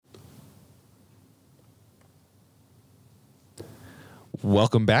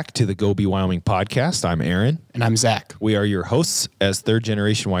Welcome back to the Go Be Wyoming podcast. I'm Aaron. And I'm Zach. We are your hosts. As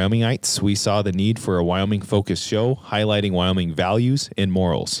third-generation Wyomingites, we saw the need for a Wyoming-focused show highlighting Wyoming values and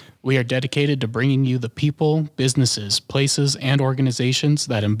morals. We are dedicated to bringing you the people, businesses, places, and organizations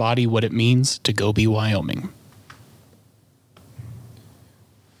that embody what it means to go be Wyoming.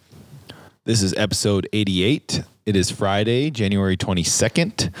 This is episode 88. It is Friday, January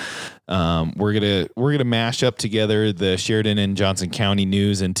 22nd. We're gonna mash up together the Sheridan and Johnson County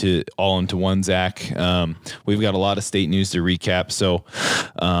news into one, Zach. We've got a lot of state news to recap, so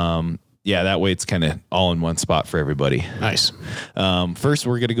that way it's kind of all in one spot for everybody. Nice. First,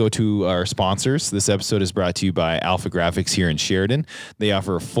 we're going to go to our sponsors. This episode is brought to you by Alpha Graphics here in Sheridan. They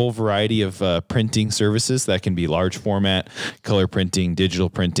offer a full variety of printing services that can be large format, color printing, digital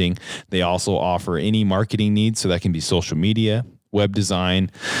printing. They also offer any marketing needs, so that can be social media, web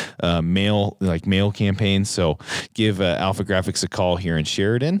design, mail campaigns. So give Alpha Graphics a call here in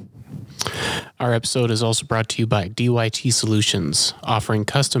Sheridan. Our episode is also brought to you by DYT Solutions, offering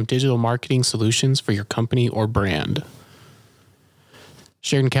custom digital marketing solutions for your company or brand.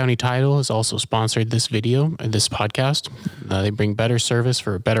 Sheridan County Title has also sponsored this podcast. They bring better service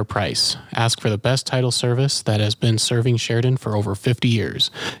for a better price. Ask for the best title service that has been serving Sheridan for over 50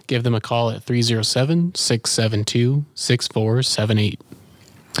 years. Give them a call at 307-672-6478.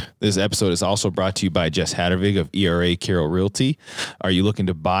 This episode is also brought to you by Jess Hattervig of ERA Carroll Realty. Are you looking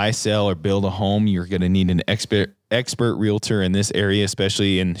to buy, sell, or build a home? You're going to need an expert realtor in this area,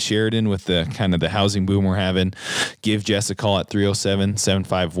 especially in Sheridan with the kind of the housing boom we're having. Give Jess a call at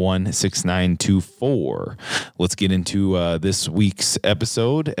 307-751-6924. Let's get into this week's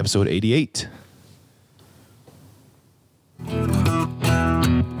episode 88.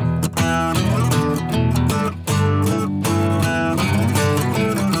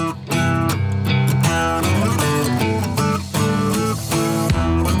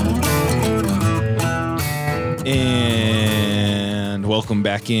 And welcome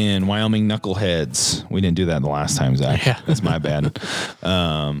back in, Wyoming Knuckleheads. We didn't do that the last time, Zach. Yeah. That's my bad.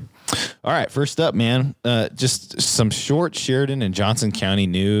 All right, first up, man, just some short Sheridan and Johnson County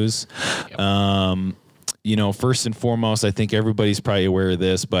news. Yep. First and foremost, I think everybody's probably aware of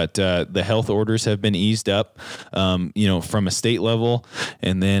this, but the health orders have been eased up, from a state level.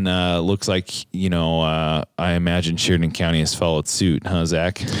 And then looks like, I imagine Sheridan County has followed suit, huh,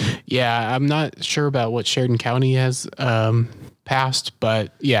 Zach? Yeah, I'm not sure about what Sheridan County has passed,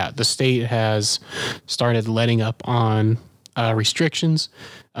 but yeah, the state has started letting up on restrictions.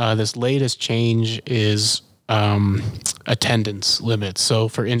 This latest change is attendance limits. So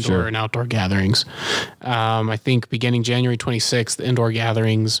for indoor and outdoor gatherings, I think beginning January 26th, indoor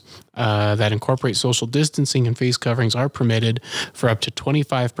gatherings that incorporate social distancing and face coverings are permitted for up to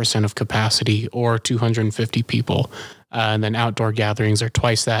 25% of capacity or 250 people. And then outdoor gatherings are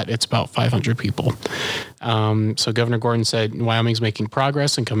twice that. It's about 500 people. So Governor Gordon said Wyoming's making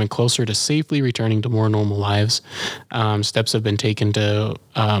progress and coming closer to safely returning to more normal lives. Steps have been taken that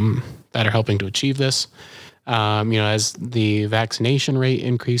are helping to achieve this. As the vaccination rate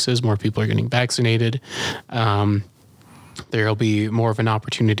increases, more people are getting vaccinated. There'll be more of an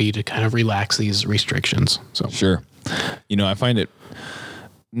opportunity to kind of relax these restrictions. So sure. I find it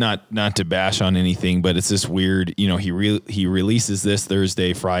not to bash on anything, but it's this weird, he releases this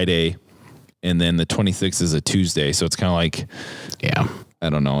Thursday, Friday, and then the 26th is a Tuesday. So it's kind of like, yeah, I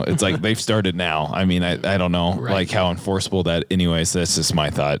don't know. It's like they've started now. I mean, I don't know like how enforceable that anyways, that's just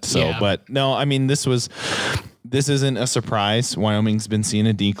my thought. So, but no, I mean, this isn't a surprise. Wyoming's been seeing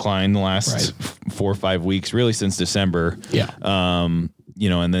a decline the last 4 or 5 weeks, really since December. Yeah. And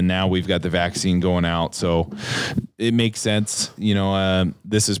then now we've got the vaccine going out. So it makes sense.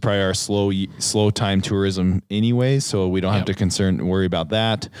 This is probably our slow time tourism anyway. So we don't have to worry about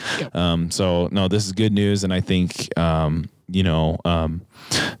that. Yep. So no, this is good news. And I think,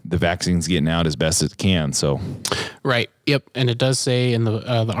 the vaccine's getting out as best it can. So, right. Yep. And it does say in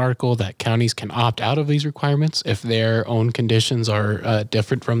the article that counties can opt out of these requirements if their own conditions are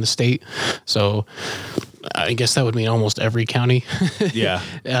different from the state. So I guess that would mean almost every county. Yeah.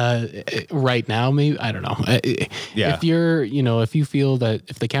 Right now, maybe, I don't know. Yeah. If you feel that,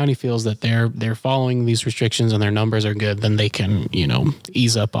 if the county feels that they're following these restrictions and their numbers are good, then they can,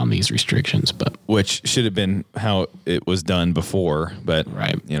 ease up on these restrictions. But which should have been how it was done before. But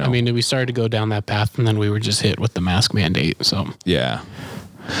right. I mean, we started to go down that path, and then we were just hit with the mask mandate. So yeah.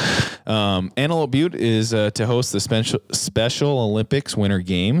 Antelope Butte is to host the Special Olympics Winter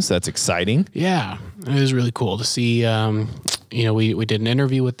Games. That's exciting. Yeah, it is really cool to see. We did an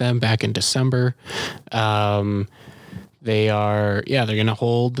interview with them back in December. They're going to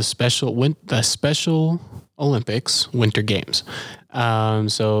hold the Special Olympics Winter Games.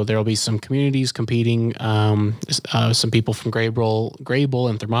 So there will be some communities competing. Some people from Graybull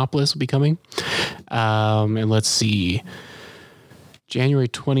and Thermopolis will be coming. And let's see. January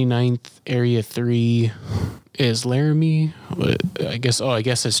 29th, Area 3 is Laramie. I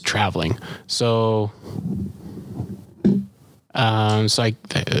guess it's traveling. So,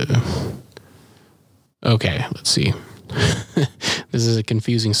 okay, let's see. This is a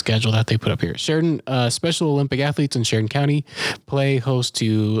confusing schedule that they put up here. Sheridan, Special Olympic athletes in Sheridan County play host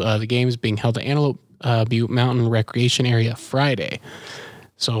to the games being held at Antelope Butte Mountain Recreation Area Friday.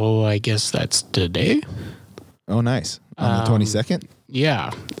 So I guess that's today. Oh, nice. On the 22nd?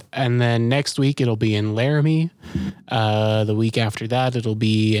 Yeah. And then next week it'll be in Laramie. The week after that, it'll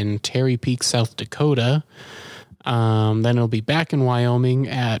be in Terry Peak, South Dakota. Then it'll be back in Wyoming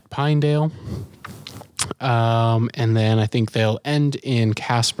at Pinedale. And then I think they'll end in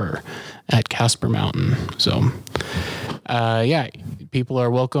Casper at Casper Mountain. So, people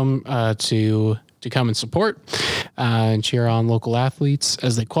are welcome to come and support and cheer on local athletes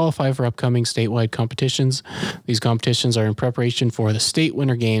as they qualify for upcoming statewide competitions. These competitions are in preparation for the state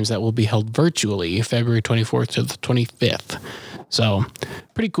winter games that will be held virtually February 24th to the 25th. So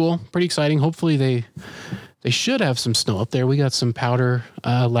pretty cool, pretty exciting. Hopefully they should have some snow up there. We got some powder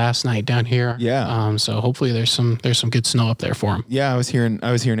last night down here. Yeah. So hopefully there's some good snow up there for them. Yeah, I was hearing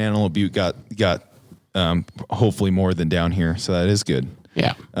Antelope Butte got hopefully more than down here, so that is good.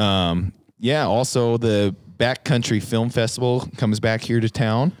 Yeah. Yeah. Also, the Backcountry Film Festival comes back here to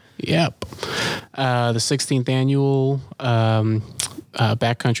town. Yep. The 16th annual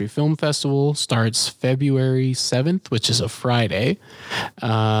Backcountry Film Festival starts February 7th, which is a Friday.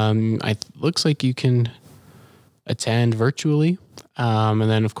 Looks like you can attend virtually. And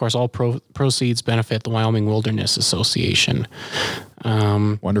then, of course, all proceeds benefit the Wyoming Wilderness Association.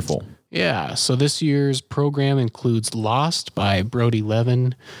 Wonderful. Yeah, so this year's program includes Lost by Brody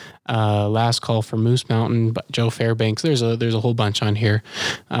Levin, Last Call for Moose Mountain by Joe Fairbanks. There's a whole bunch on here.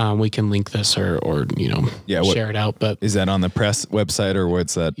 We can link this or share it out. But is that on the press website or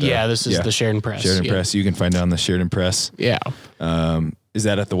what's that? This is the Sheridan Press. Sheridan Press. You can find it on the Sheridan Press. Yeah. Is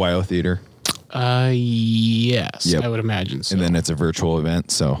that at the WYO Theater? Yes, yep. I would imagine so. And then it's a virtual event.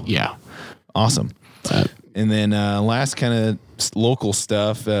 So yeah, awesome. And then last kind of local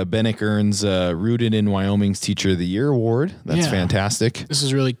stuff, Bennick earns Rooted in Wyoming's Teacher of the Year award. That's fantastic. This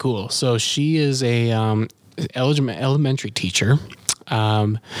is really cool. So she is a elementary teacher.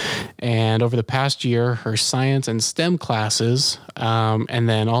 And over the past year, her science and STEM classes, and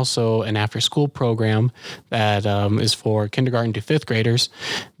then also an after-school program that is for kindergarten to fifth graders,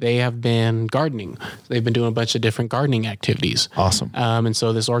 they have been gardening. They've been doing a bunch of different gardening activities. Awesome. And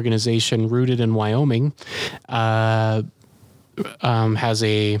so this organization, Rooted in Wyoming, has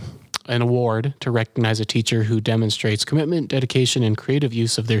an award to recognize a teacher who demonstrates commitment, dedication, and creative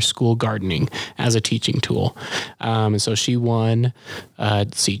use of their school gardening as a teaching tool. And so she won,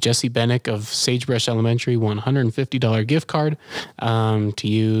 Jessie Bennick of Sagebrush Elementary won a $150 gift card to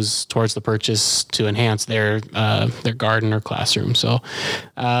use towards the purchase to enhance their garden or classroom. So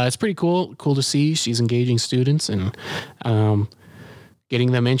it's pretty cool to see. She's engaging students and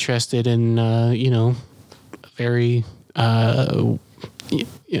getting them interested in, very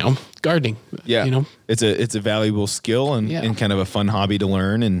gardening. Yeah. It's a valuable skill and kind of a fun hobby to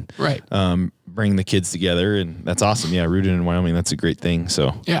learn and right. Bring the kids together, and that's awesome. Yeah, Rooted in Wyoming, that's a great thing.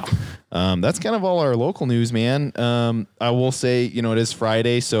 So yeah. That's kind of all our local news, man. I will say, it is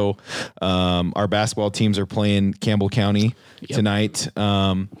Friday, so our basketball teams are playing Campbell County tonight.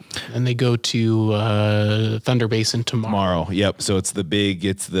 And they go to Thunder Basin tomorrow. Yep. So it's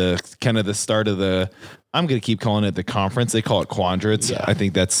the kind of the start of I'm going to keep calling it the conference. They call it Quadrats. Yeah. I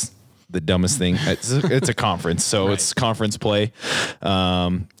think that's the dumbest thing. It's a conference, so right. It's conference play.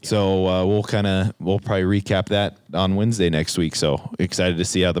 So we'll probably recap that on Wednesday next week. So excited to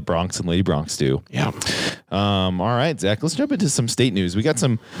see how the Bronx and Lady Bronx do. Yeah. All right, Zach, let's jump into some state news. We got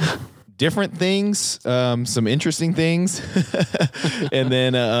some different things, some interesting things. And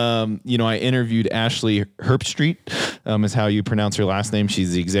then, I interviewed Ashley Herbstreet, is how you pronounce her last name.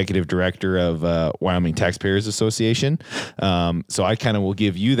 She's the executive director of Wyoming Taxpayers Association. So I kind of will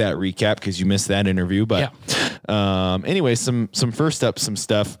give you that recap because you missed that interview. But anyway, some first up, some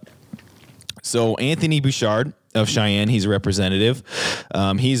stuff. So Anthony Bouchard of Cheyenne, he's a representative.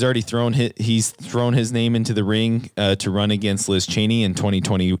 He's already thrown his name into the ring to run against Liz Cheney in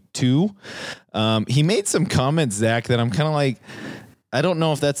 2022. He made some comments, Zach, that I'm kind of like, I don't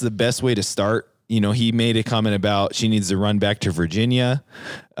know if that's the best way to start. He made a comment about she needs to run back to Virginia.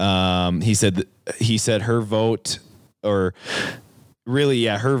 He said her vote, or really,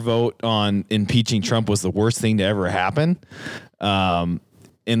 yeah, her vote on impeaching Trump was the worst thing to ever happen. And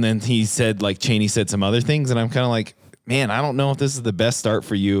then he said, like, Cheney said some other things, and I'm kind of like, man, I don't know if this is the best start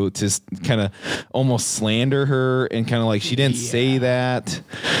for you to kind of almost slander her and kind of like, she didn't say that.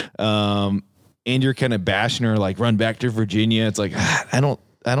 And you're kind of bashing her, like, run back to Virginia. It's like, I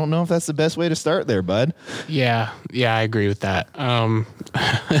don't know if that's the best way to start there, bud. Yeah, I agree with that.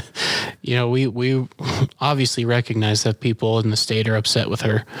 We obviously recognize that people in the state are upset with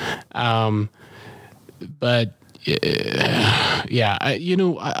her. But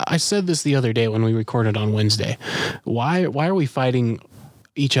I said this the other day when we recorded on Wednesday. Why are we fighting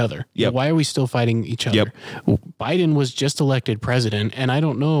each other? Yep. Why are we still fighting each other? Yep. Biden was just elected president, and I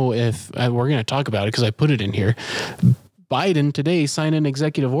don't know if we're going to talk about it because I put it in here. Biden today signed an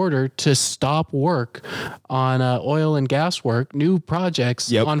executive order to stop work on oil and gas work, new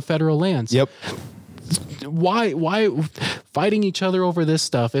projects on federal lands. Yep. Why fighting each other over this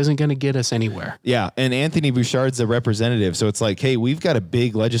stuff isn't going to get us anywhere? Yeah, and Anthony Bouchard's a representative, so it's like, hey, we've got a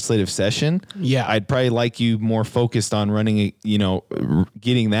big legislative session. Yeah, I'd probably like you more focused on running,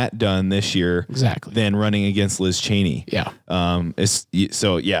 getting that done this year, exactly, than running against Liz Cheney. Yeah. I'm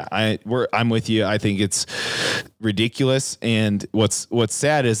with you. I think it's ridiculous, and what's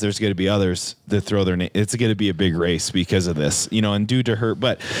sad is there's going to be others that throw their name. It's going to be a big race because of this, and due to her,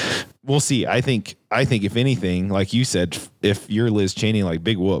 but. We'll see. I think if anything, like you said, if you're Liz Cheney, like,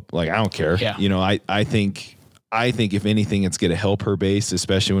 big whoop, like, I don't care. Yeah. I think if anything, it's going to help her base,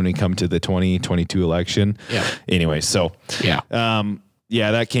 especially when we come to the 2022 election. Yeah. Anyway, so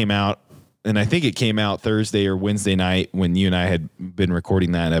that came out, and I think it came out Thursday or Wednesday night when you and I had been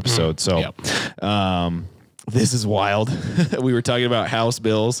recording that episode. So, this is wild. We were talking about House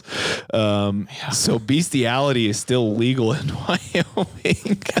bills. So bestiality is still legal in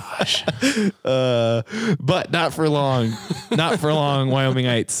Wyoming. Gosh. But not for long. Not for long,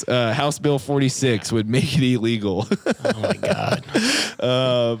 Wyomingites. House Bill 46 would make it illegal. Oh, my God.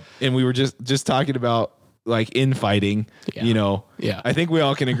 And we were just talking about, like, infighting, Yeah. I think we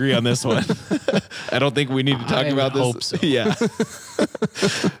all can agree on this one. I don't think we need to talk about this. Hope so. Yeah.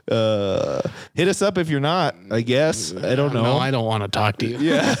 Hit us up if you're not, I guess. I don't know. No, I don't want to talk to you.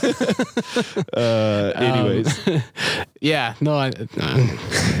 Yeah. Anyways.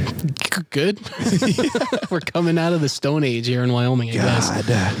 Good. We're coming out of the Stone Age here in Wyoming, I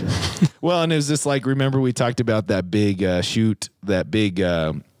guess. Well, and it was just like, remember we talked about that big shoot, that big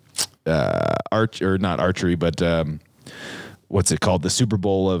not archery, but what's it called? The Super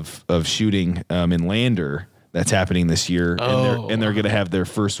Bowl of shooting in Lander that's happening this year. And they're going to have their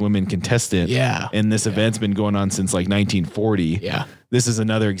first women contestant. Yeah. And this event's been going on since like 1940. Yeah. This is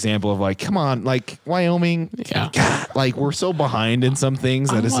another example of, like, come on, like, Wyoming. Yeah. God, like, we're so behind in some things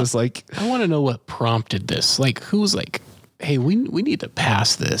that it's just like. I want to know what prompted this. Like, who's like, hey, we need to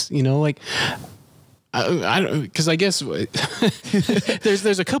pass this, like. I don't, because I guess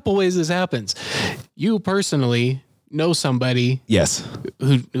there's a couple ways this happens. You personally know somebody, yes,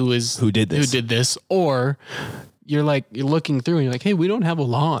 who did this, or you're looking through and you're like, hey, we don't have a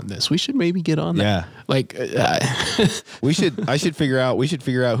law on this. We should maybe get on that. Yeah, like we should figure out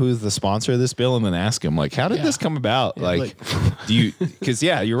who's the sponsor of this bill and then ask him, like, how did this come about? Like, do you? Because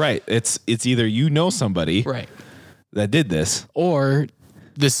you're right. It's either somebody right that did this, or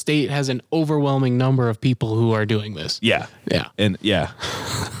the state has an overwhelming number of people who are doing this. Yeah. Yeah. And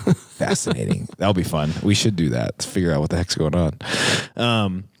fascinating. That'll be fun. We should do that to figure out what the heck's going on.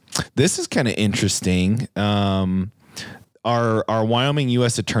 This is kind of interesting. Our Wyoming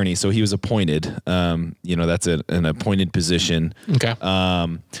U.S. attorney, so he was appointed, that's an appointed position. Okay.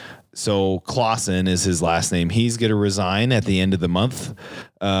 So Clausen is his last name. He's going to resign at the end of the month.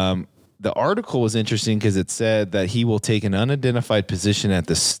 The article was interesting because it said that he will take an unidentified position at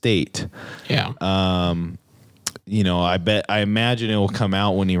the state. Yeah. I imagine it will come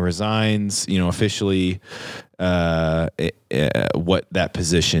out when he resigns, officially, what that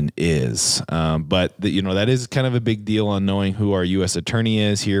position is. But that is kind of a big deal on knowing who our U.S. attorney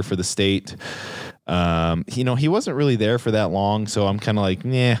is here for the state. He wasn't really there for that long, so I'm kind of like,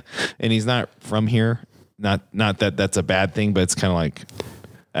 yeah. And he's not from here. Not that that's a bad thing, but it's kind of like,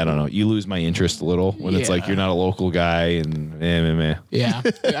 I don't know. You lose my interest a little when it's like you're not a local guy and Yeah.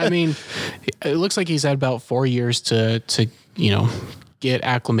 I mean, it looks like he's had about 4 years to get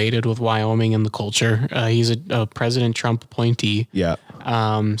acclimated with Wyoming and the culture. He's a President Trump appointee. Yeah.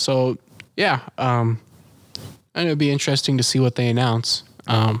 And it'd be interesting to see what they announce.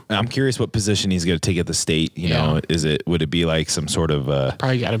 I'm curious what position he's going to take at the state. Would it be like some sort of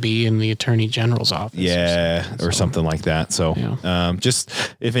probably got to be in the Attorney General's office, or something like that. So, just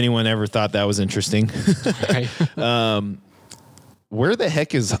if anyone ever thought that was interesting, right. where the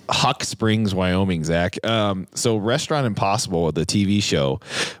heck is Hawk Springs, Wyoming, Zach? So Restaurant Impossible, the TV show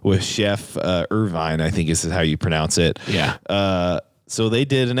with Chef Irvine, I think is how you pronounce it. Yeah. So they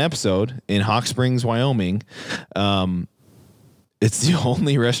did an episode in Hawk Springs, Wyoming. It's the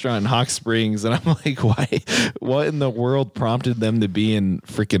only restaurant in Hawk Springs, and I'm like, why? What in the world prompted them to be in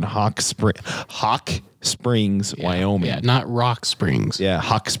freaking Hawk Springs, Wyoming? Yeah, not Rock Springs. Yeah,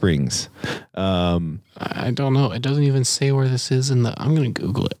 Hawk Springs. I don't know. It doesn't even say where this is in the. I'm gonna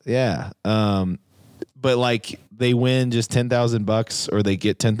Google it. Yeah. But like they win just $10,000 or they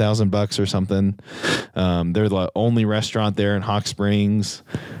get $10,000 or something. They're the only restaurant there in Hawk Springs.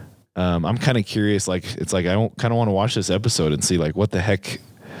 I'm kind of curious. Like, it's like, I don't kind of want to watch this episode and see like, what the heck,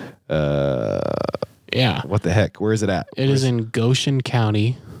 Yeah. what the heck, where is it at? It is in Goshen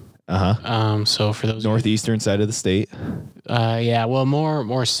County. Uh-huh. So for those Northeastern side of the state. yeah, well,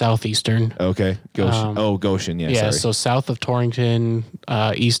 more southeastern. Okay. Goshen. Goshen. Yeah. Yeah, Sorry. so south of Torrington,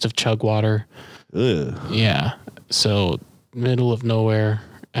 east of Chugwater. Ugh. Yeah, so middle of nowhere.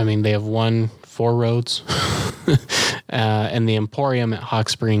 I mean, they have 4 roads, and the Emporium at Hawk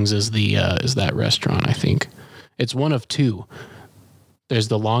Springs is that restaurant. I think it's one of 2. There's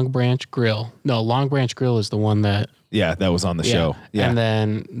the Long Branch Grill. No, Long Branch Grill is the one that. Yeah, that was on the show. Yeah. And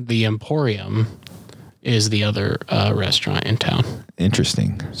then the Emporium is the other restaurant in town.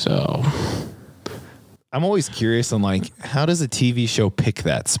 Interesting. So I'm always curious on like, how does a TV show pick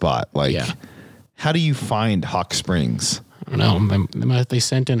that spot? Like, how do you find Hawk Springs? I don't know. They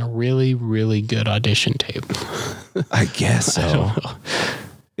sent in a really, really good audition tape. I guess so. I don't know.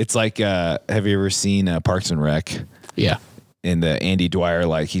 It's like, have you ever seen Parks and Rec? Yeah. And Andy Dwyer,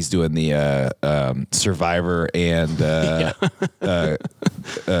 like he's doing the Survivor and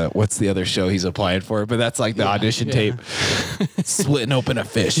what's the other show he's applying for? But that's like the audition tape, splitting open a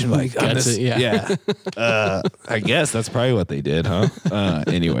fish. And like, I guess that's probably what they did, huh?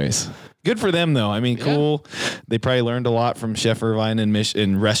 Anyways, good for them though. I mean, cool. They probably learned a lot from Chef Irvine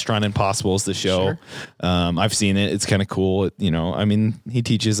and Restaurant Impossible is the show. Sure. I've seen it. It's kind of cool. I mean, he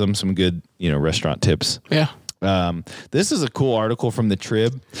teaches them some good, restaurant tips. Yeah. This is a cool article from the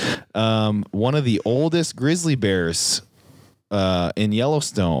Trib. One of the oldest grizzly bears in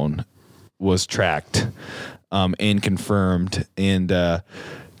Yellowstone was tracked and confirmed, and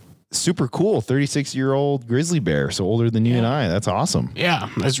super cool. 36-year-old grizzly bear, so older than you and I. That's awesome. Yeah,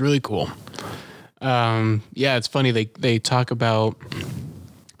 that's really cool. It's funny they talk about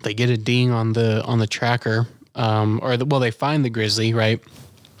they get a ding on the tracker, they find the grizzly, right?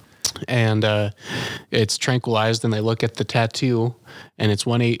 And it's tranquilized, and they look at the tattoo, and it's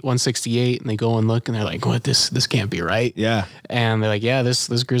 168, and they go and look, and they're like, "What? This can't be right." Yeah. And they're like, "Yeah, this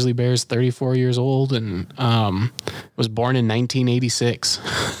grizzly bear is 34 years old, and was born in 1986."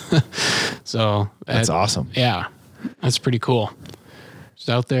 So that's awesome. Yeah, that's pretty cool. Just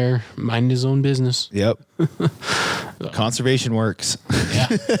out there minding his own business. Yep. Conservation works.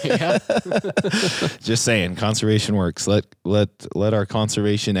 Yeah. Just saying, conservation works. Let our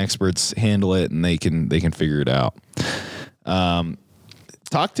conservation experts handle it, and they can figure it out.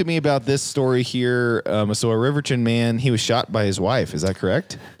 Talk to me about this story here. So a Riverton man, he was shot by his wife. Is that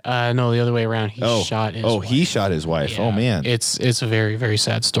correct? No, the other way around. He shot his wife. He shot his wife. Yeah. Oh man. It's a very, very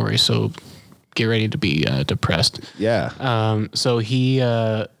sad story. So get ready to be depressed. Yeah. So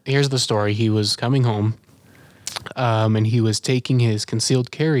here's the story. He was coming home, and he was taking his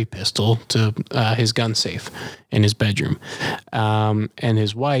concealed carry pistol to his gun safe in his bedroom. And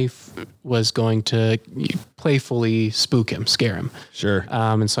his wife was going to playfully spook him, scare him. Sure.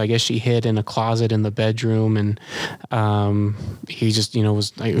 And so I guess she hid in a closet in the bedroom, and he just,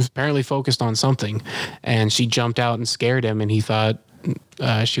 was apparently focused on something. And she jumped out and scared him, and he thought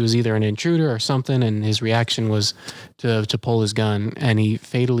she was either an intruder or something, and his reaction was to pull his gun, and he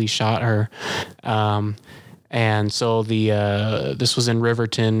fatally shot her. And so this was in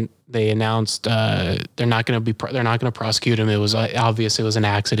Riverton. They announced they're not going to prosecute him. It was obvious it was an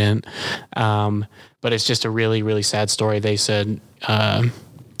accident, but it's just a really, really sad story. They said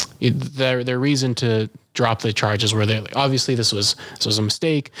their reason to drop the charges were there. Obviously, this was a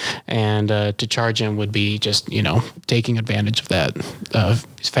mistake, and to charge him would be just taking advantage of that of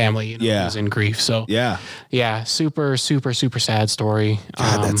his family. Who's in grief. So super, super, super sad story.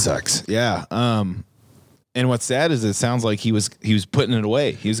 God, that sucks. Yeah. And what's sad is it sounds like he was putting it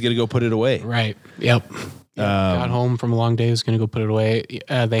away. He was going to go put it away. Right. Yep. Got home from a long day. Was going to go put it away.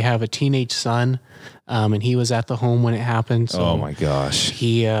 They have a teenage son, and he was at the home when it happened. So oh my gosh.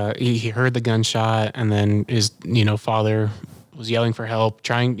 He heard the gunshot, and then his father was yelling for help.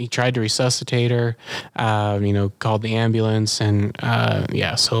 He tried to resuscitate her. Called the ambulance, and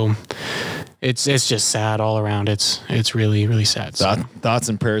so it's just sad all around. It's really, really sad. So, Thoughts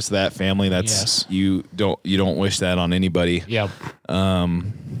and prayers to that family. That's Yes. you don't wish that on anybody. yep.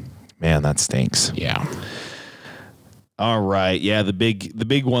 Man, that stinks. Yeah. All right. Yeah, the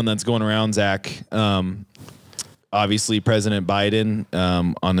big one that's going around, Zach. Obviously, President Biden,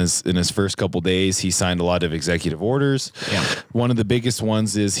 in his first couple days, he signed a lot of executive orders. Yeah. One of the biggest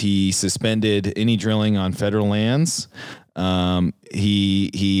ones is he suspended any drilling on federal lands.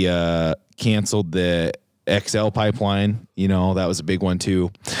 He canceled the XL pipeline. That was a big one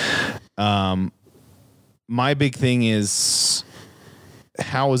too. My big thing is,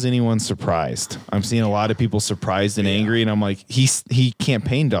 how was anyone surprised? I'm seeing a lot of people surprised and angry, and I'm like, he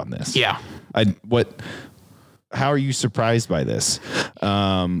campaigned on this. Yeah. How are you surprised by this?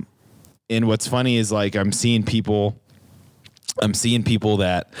 And what's funny is, like, I'm seeing people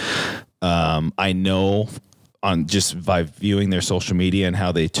that I know on just by viewing their social media and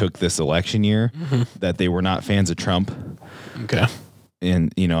how they took this election year, that they were not fans of Trump. Okay.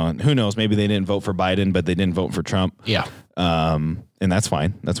 And, and who knows, maybe they didn't vote for Biden, but they didn't vote for Trump. Yeah. And that's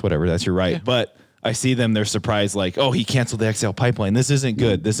fine. That's whatever. That's your right. Yeah. But I see them, they're surprised, like, oh, he canceled the XL pipeline. This isn't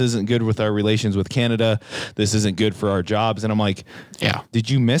good. This isn't good with our relations with Canada. This isn't good for our jobs. And I'm like, Yeah. did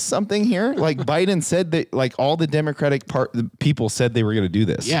you miss something here? Like, Biden said that, like, all the Democratic people said they were going to do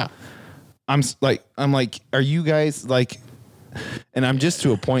this. Yeah. I'm like, are you guys like, and I'm just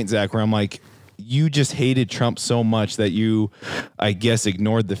to a point, Zach, where I'm like, you just hated Trump so much that you, I guess,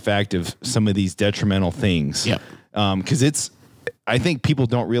 ignored the fact of some of these detrimental things. Yeah. Because I think people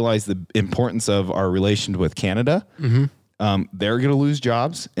don't realize the importance of our relation with Canada. Mm-hmm. They're going to lose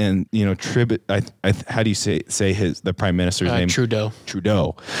jobs, and how do you say the prime minister's name?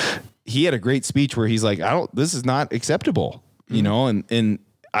 Trudeau. He had a great speech where he's like, this is not acceptable, and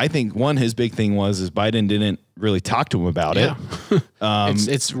I think his big thing is Biden didn't really talk to him about it.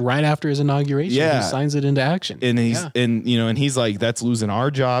 It's right after his inauguration. Yeah. He signs it into action. And he's like, that's losing our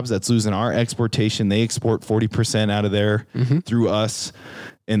jobs. That's losing our exportation. They export 40% out of there through us.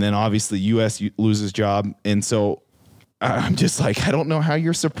 And then obviously US loses job. And so I'm just like, I don't know how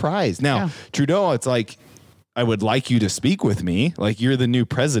you're surprised. Now, Trudeau, it's like, I would like you to speak with me. Like, you're the new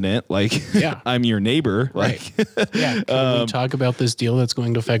president. Like, I'm your neighbor. Like, Can we talk about this deal that's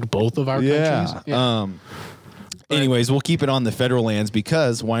going to affect both of our countries? Yeah. Anyways, we'll keep it on the federal lands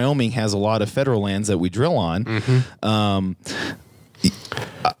because Wyoming has a lot of federal lands that we drill on.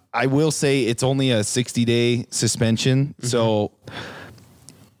 I will say it's only a 60-day suspension. So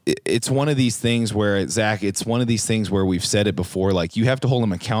it's one of these things where, Zach, we've said it before, like, you have to hold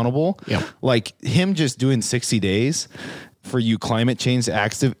him accountable. Yeah. Like, him just doing 60 days for you climate change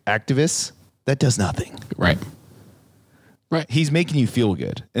activists, that does nothing. Right. He's making you feel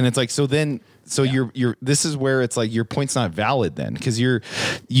good. And it's like, you're this is where it's like your point's not valid then, because you're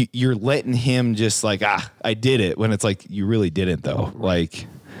letting him just like, I did it, when it's like, you really didn't though. Like,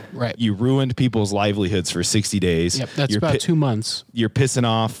 you ruined people's livelihoods for 60 days. Yep, that's about 2 months. You're pissing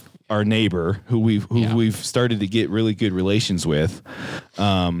off our neighbor who we've started to get really good relations with.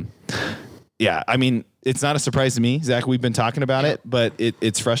 I mean, it's not a surprise to me, Zach. We've been talking about it, but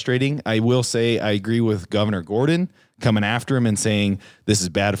it's frustrating. I will say I agree with Governor Gordon coming after him and saying this is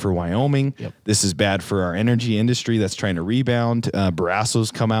bad for Wyoming. Yep. This is bad for our energy industry that's trying to rebound.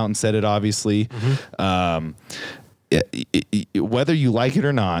 Barrasso's come out and said it, obviously. Whether you like it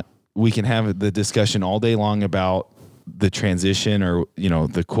or not, we can have the discussion all day long about the transition, or,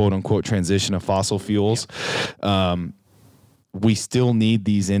 the quote unquote transition of fossil fuels. We still need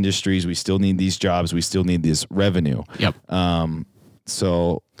these industries. We still need these jobs. We still need this revenue. Yep.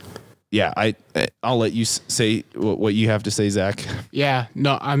 So yeah, I'll let you say what you have to say, Zach. Yeah,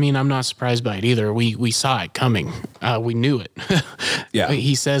 no, I mean, I'm not surprised by it either. We saw it coming. We knew it. Yeah.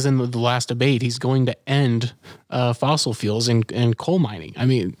 He says in the last debate, he's going to end fossil fuels and coal mining. I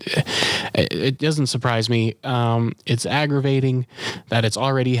mean, it doesn't surprise me. It's aggravating that it's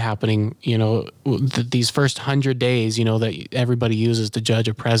already happening. These first 100 days, that everybody uses to judge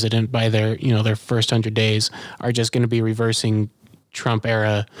a president by their first 100 days are just going to be reversing Trump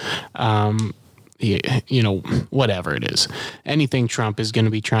era, whatever it is, anything Trump is going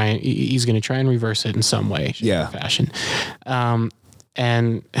to be he's going to try and reverse it in some way, shape, or fashion.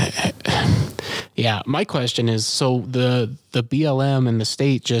 And my question is, so the BLM and the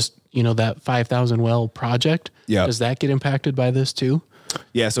state just, that 5,000 well project, does that get impacted by this too?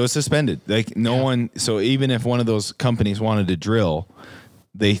 Yeah. So it's suspended. Like one. So even if one of those companies wanted to drill,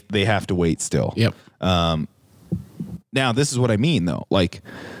 they have to wait still. Yep. Now, this is what I mean, though. Like,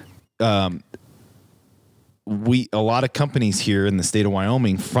 a lot of companies here in the state of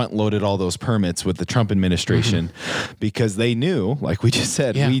Wyoming front loaded all those permits with the Trump administration because they knew, like we just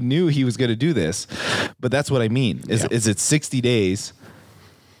said, we knew he was going to do this. But that's what I mean is it 60 days?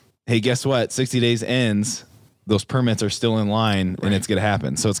 Hey, guess what? 60 days ends. Those permits are still in line and it's going to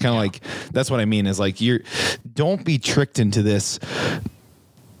happen. So it's kind of like, that's what I mean is like, don't be tricked into this.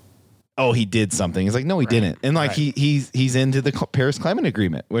 Oh, he did something. It's like, no, he didn't. And like, he's into the Paris Climate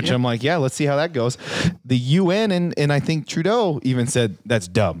Agreement, which I'm like, yeah, let's see how that goes. The UN and I think Trudeau even said that's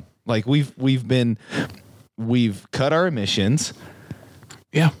dumb. Like we've cut our emissions.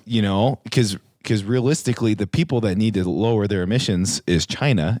 Yeah. You know, because realistically the people that need to lower their emissions is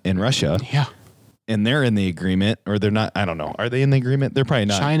China and Russia. Yeah. And they're in the agreement, or they're not. I don't know. Are they in the agreement? They're probably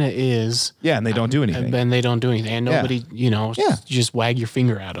not. China is. Yeah, and they don't do anything. And they don't do anything. And nobody, just wag your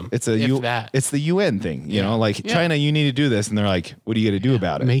finger at them. It's it's the UN thing, you know, like China, you need to do this. And they're like, what are you going to do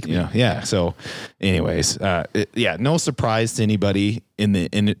about it? You know? Yeah. So anyways, no surprise to anybody in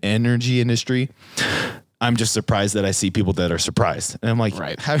the energy industry. I'm just surprised that I see people that are surprised. And I'm like,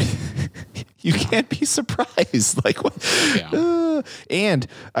 how you can't be surprised. Like what? Yeah. And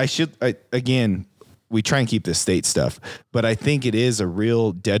again, we try and keep this state stuff, but I think it is a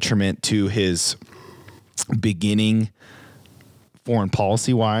real detriment to his beginning foreign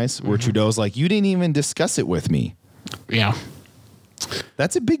policy wise, where Trudeau's like, you didn't even discuss it with me. Yeah.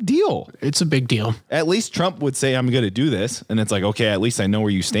 That's a big deal. It's a big deal. At least Trump would say, I'm going to do this. And it's like, okay, at least I know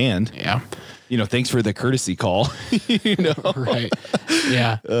where you stand. Yeah. You know, thanks for the courtesy call. You know? Right.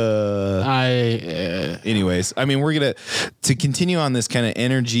 Yeah. Anyways, I mean, we're going to continue on this kind of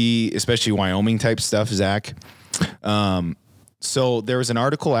energy, especially Wyoming type stuff, Zach. So there was an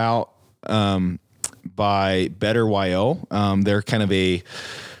article out by Better YO. They're kind of a,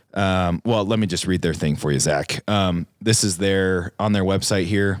 well, let me just read their thing for you, Zach. This is on their website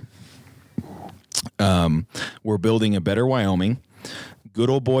here. We're building a better Wyoming. Good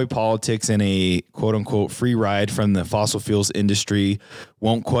old boy politics and a quote unquote free ride from the fossil fuels industry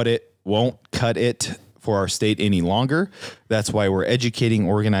won't cut it for our state any longer. That's why we're educating,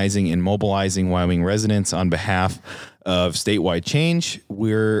 organizing, and mobilizing Wyoming residents on behalf of statewide change.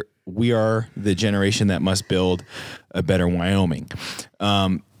 We are the generation that must build a better Wyoming.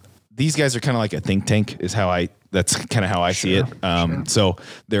 These guys are kind of like a think tank that's kind of how I see it. So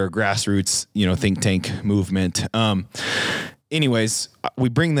they're a grassroots, think tank movement. Anyways, we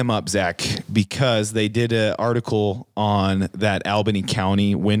bring them up, Zach, because they did an article on that Albany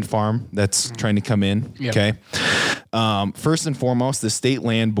County wind farm that's trying to come in. Yep. Okay. First and foremost, the State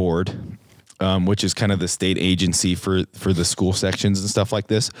Land Board, which is kind of the state agency for the school sections and stuff like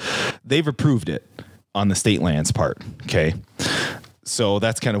this, they've approved it on the state lands part. Okay. So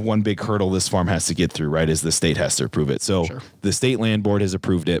that's kind of one big hurdle this farm has to get through, right? Is the state has to approve it. So the State Land Board has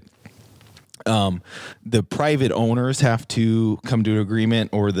approved it. The private owners have to come to an agreement,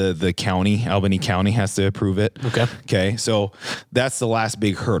 or the county, Albany County, has to approve it. Okay. So that's the last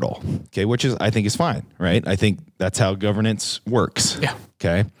big hurdle. Okay. Which I think is fine, right? I think that's how governance works. Yeah.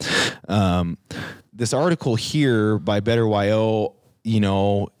 Okay. This article here by Better YO,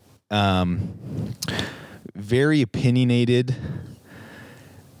 very opinionated.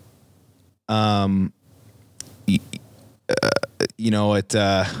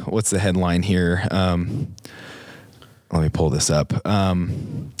 What's the headline here? Let me pull this up.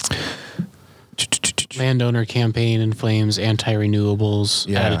 Landowner campaign inflames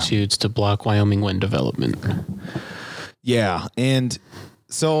anti-renewables attitudes to block Wyoming wind development. Yeah. And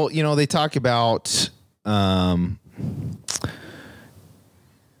so, they talk about,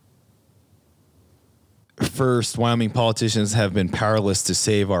 first, Wyoming politicians have been powerless to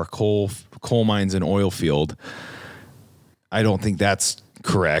save our coal mines and oil field. I don't think that's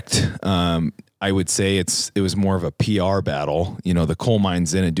correct. I would say it was more of a PR battle. The coal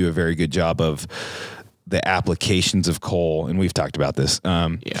mines didn't do a very good job of the applications of coal, and we've talked about this.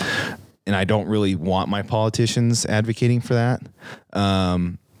 And I don't really want my politicians advocating for that.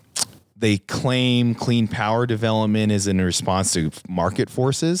 They claim clean power development is in response to market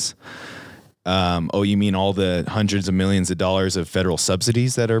forces. You mean all the hundreds of millions of dollars of federal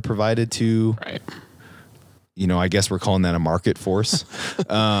subsidies that are provided to? Right. I guess we're calling that a market force.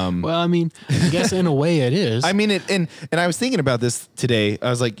 Well, I mean, I guess in a way it is. I mean, and I was thinking about this today. I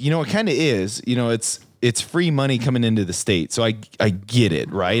was like, it kind of is. It's free money coming into the state, so I get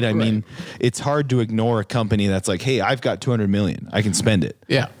it, right? I mean, it's hard to ignore a company that's like, hey, I've got $200 million, I can spend it.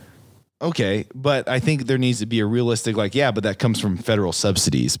 Yeah. Okay, but I think there needs to be a realistic, but that comes from federal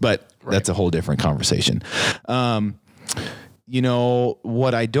subsidies, but that's a whole different conversation. What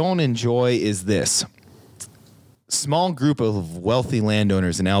I don't enjoy is this. Small group of wealthy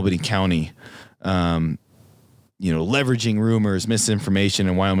landowners in Albany County leveraging rumors, misinformation,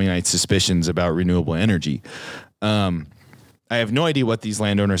 and Wyomingite suspicions about renewable energy. I have no idea what these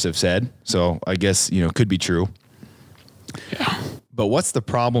landowners have said, so I guess, could be true. Yeah. But what's the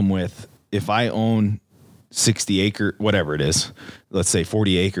problem with if I own 60 acre, whatever it is, let's say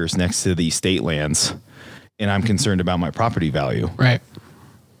 40 acres next to these state lands, and I'm concerned about my property value? Right.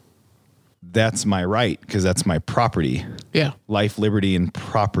 That's my right, because that's my property. Yeah. Life, liberty, and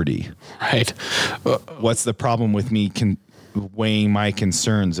property. Right. What's the problem with me weighing my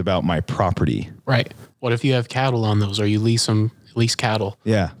concerns about my property? Right. What if you have cattle on those, or you lease cattle?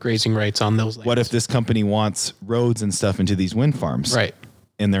 Yeah. Grazing rights on those lands. What if this company wants roads and stuff into these wind farms? Right.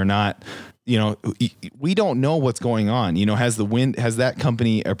 And they're not, we don't know what's going on. Has that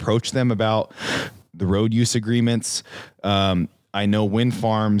company approached them about the road use agreements? I know wind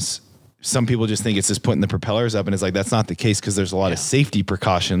farms, some people just think it's just putting the propellers up, and it's like, that's not the case, because there's a lot of safety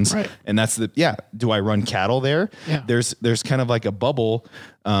precautions. Right. And that's do I run cattle there? Yeah. There's kind of like a bubble.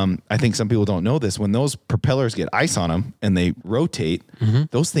 I think some people don't know this. When those propellers get ice on them and they rotate,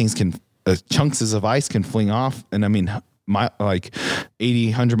 those things chunks of ice can fling off. And I mean, like 80,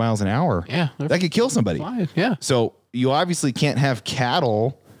 100 miles an hour. Yeah. That could kill somebody. Flying. Yeah. So you obviously can't have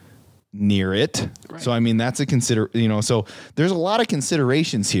cattle near it. Right. So, I mean, that's a so there's a lot of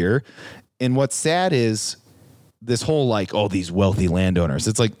considerations here. And what's sad is this whole these wealthy landowners.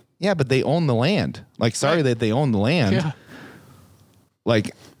 It's like, yeah, but they own the land. Like, sorry that they own the land. Yeah.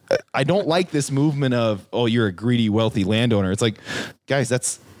 Like, I don't like this movement of, oh, you're a greedy, wealthy landowner. It's like, guys,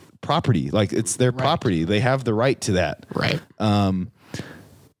 that's property. Like, it's their property. They have the right to that. Right.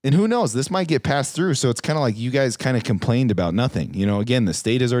 And who knows, this might get passed through. So it's kind of like you guys kind of complained about nothing. Again, the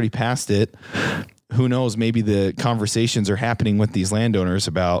state has already passed it. Who knows, maybe the conversations are happening with these landowners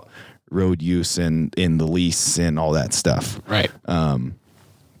about road use and in the lease and all that stuff. Right.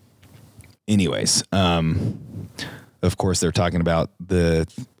 Anyways, of course, they're talking about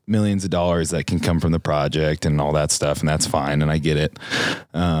the millions of dollars that can come from the project and all that stuff, and that's fine, and I get it.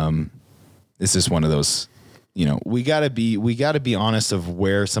 It's just one of those, we gotta be honest of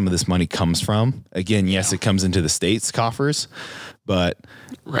where some of this money comes from. Again, yes, it comes into the state's coffers, but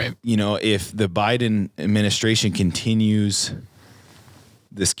right. If the Biden administration continues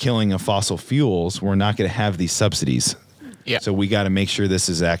this killing of fossil fuels, we're not going to have these subsidies. Yeah. So we got to make sure this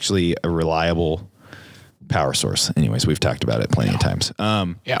is actually a reliable power source. Anyways, we've talked about it plenty of times.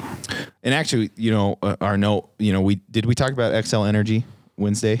 Yeah. And actually, our note, we talk about Xcel Energy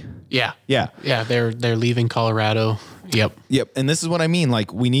Wednesday? Yeah. Yeah. Yeah. They're leaving Colorado. Yep. And this is what I mean.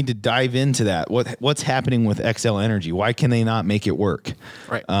 Like, we need to dive into that. What's happening with Xcel Energy? Why can they not make it work?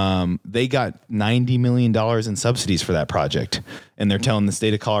 Right. They got $90 million in subsidies for that project, and they're telling the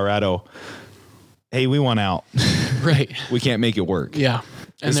state of Colorado, hey, we want out. Right. We can't make it work. Yeah.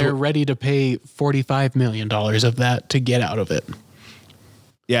 And they're ready to pay $45 million of that to get out of it.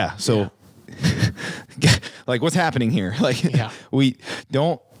 Yeah. So like, what's happening here? Like, we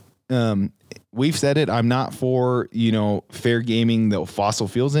don't, we've said it. I'm not for, fair gaming the fossil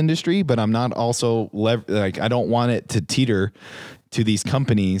fuels industry, but I'm not also I don't want it to teeter to these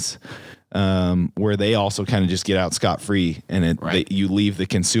companies, where they also kind of just get out scot-free, and you leave the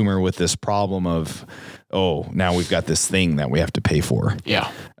consumer with this problem of, oh, now we've got this thing that we have to pay for.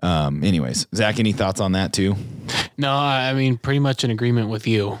 Yeah. Anyways, Zach, any thoughts on that too? No, I mean, pretty much in agreement with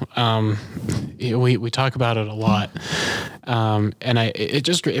you. We talk about it a lot. And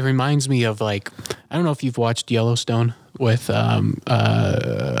it reminds me of, I don't know if you've watched Yellowstone with,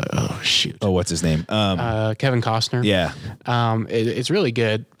 what's his name? Kevin Costner. Yeah. It's really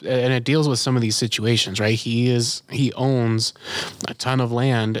good. And it deals with some of these situations, right? He owns a ton of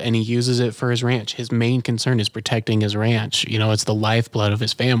land and he uses it for his ranch. His main concern is protecting his ranch. It's the lifeblood of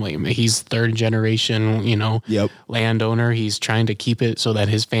his family. He's third generation, landowner. He's trying to keep it so that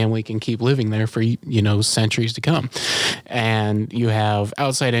his family can keep living there for, centuries to come. And you have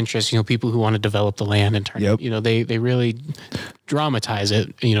outside interests, people who want to develop the land and turn it, they really dramatize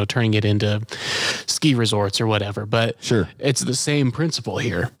it, turning it into ski resorts or whatever. But sure, it's the same principle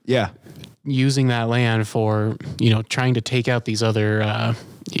here. Yeah. Using that land for, trying to take out these other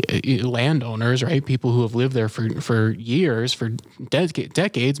landowners, right? People who have lived there for years, for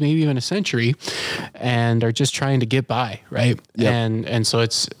decades, maybe even a century, and are just trying to get by, right? Yep. And so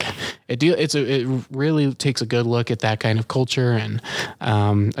it really takes a good look at that kind of culture, and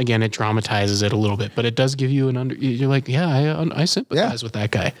again, it dramatizes it a little bit, but it does give you you're like, yeah, I sympathize with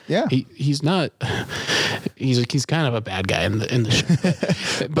that guy. Yeah, he's not. He's kind of a bad guy in the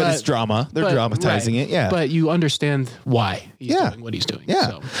show, but it's drama. They're dramatizing it. Yeah, but you understand why he's doing what he's doing. Yeah.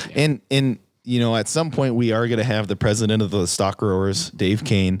 So, And at some point we are going to have the president of the stock growers, Dave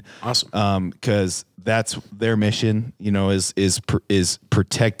Kane. Awesome. Because that's their mission, is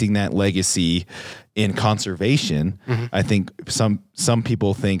protecting that legacy in conservation. I think some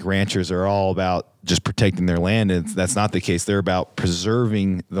people think ranchers are all about just protecting their land, and that's not the case. They're about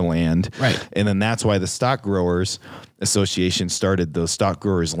preserving the land. Right. And then that's why the Stock Growers Association started the Stock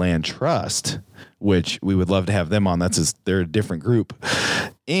Growers Land Trust, which we would love to have them on. They're a different group.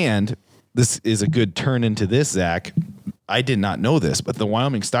 And this is a good turn into this, Zach. I did not know this, but the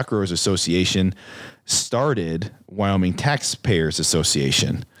Wyoming Stock Growers Association started Wyoming Taxpayers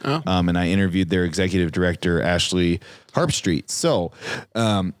Association. And I interviewed their executive director, Ashley Harpstreet. So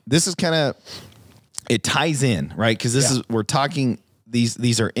this is kind of, it ties in, right? Because we're talking,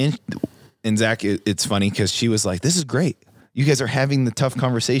 these are in, and Zach, it's funny because she was like, this is great. You guys are having the tough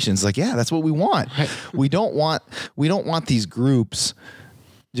conversations. Like, yeah, that's what we want. Right. We don't want these groups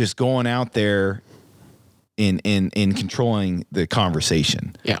just going out there in controlling the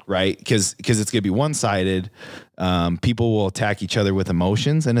conversation. Yeah. Right. Because it's going to be one-sided. People will attack each other with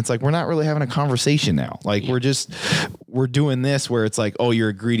emotions, and it's like, we're not really having a conversation now. Like we're doing this where it's like, oh, you're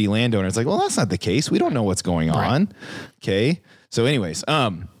a greedy landowner. It's like, well, that's not the case. We don't know what's going on. Okay. So anyways,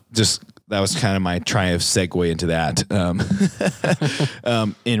 that was kind of my triumph segue into that.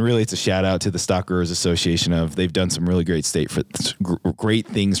 And really, it's a shout out to the Stock Growers Association. They've done some really great great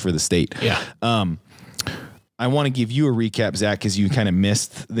things for the state. Yeah. I want to give you a recap, Zach, because you kind of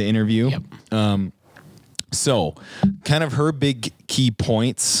missed the interview. Yep. So kind of her big key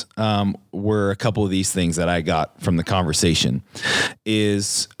points were a couple of these things that I got from the conversation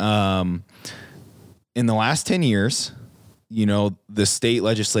is in the last 10 years, the state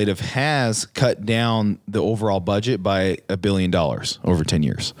legislative has cut down the overall budget by $1 billion over 10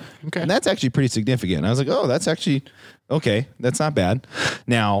 years. Okay. And that's actually pretty significant. And I was like, oh, that's actually okay. That's not bad.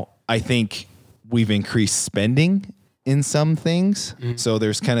 Now, I think we've increased spending in some things. Mm-hmm. So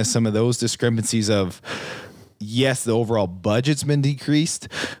there's kind of some of those discrepancies of, yes, the overall budget's been decreased,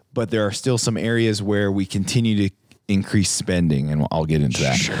 but there are still some areas where we continue to increase spending, and I'll get into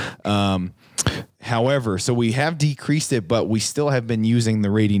that. Sure. However, so we have decreased it, but we still have been using the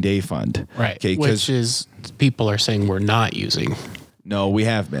rainy day fund. Right. Okay, which is people are saying we're not using. No, we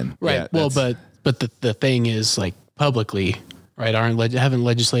have been. Right. Yeah, well, but the thing is, like, publicly, right? Haven't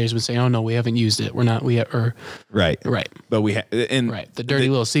legislators been saying, "Oh no, we haven't used it. We're not. Right. Right. But we the dirty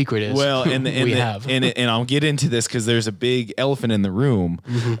little secret is we have. And I'll get into this because there's a big elephant in the room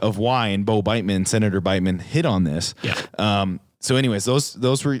of why, and Senator Beitman hit on this. Yeah. So anyways,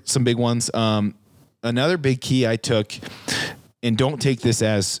 those were some big ones. Another big key I took, and don't take this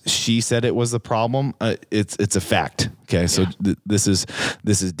as she said it was the problem. It's a fact. Okay. So this is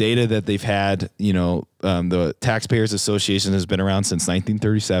data that they've had, the Taxpayers Association has been around since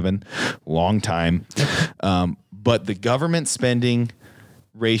 1937, long time. But the government spending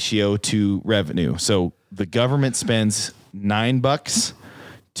ratio to revenue. So the government spends $9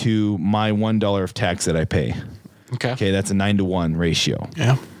 to my $1 of tax that I pay. Okay. That's a 9-to-1 ratio.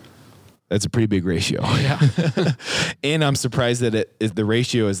 Yeah. That's a pretty big ratio. Yeah. And I'm surprised that the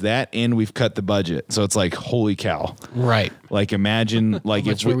ratio is that, and we've cut the budget. So it's like, holy cow. Right. Like, imagine, like,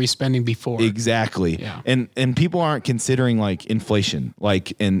 how much were we spending before? Exactly. Yeah. And people aren't considering, like, inflation,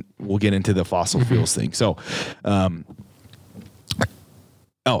 like, and we'll get into the fossil fuels thing. So,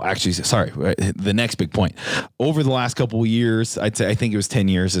 actually, sorry. The next big point. Over the last couple of years, I think it was 10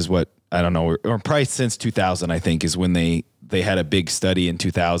 years is what, I don't know, or probably since 2000, I think, is when they had a big study in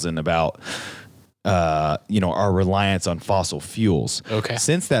 2000 about, our reliance on fossil fuels. Okay.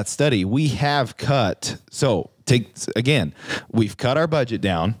 Since that study, we have cut. So we've cut our budget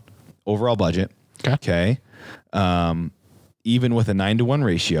down, overall budget. Okay. Even with a 9-to-1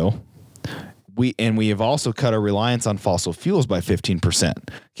 ratio. We have also cut our reliance on fossil fuels by 15%.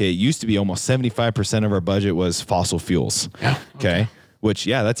 Okay. It used to be almost 75% of our budget was fossil fuels. Yeah. Okay. Which,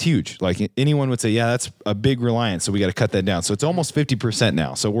 that's huge. Like, anyone would say, that's a big reliance. So we got to cut that down. So it's almost 50%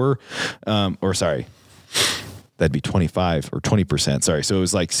 now. So we're, that'd be 25 or 20%. Sorry. So it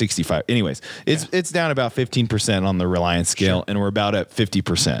was like 65. Anyways, it's down about 15% on the reliance scale, and we're about at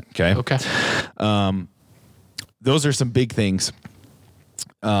 50%. Okay. Okay. Those are some big things.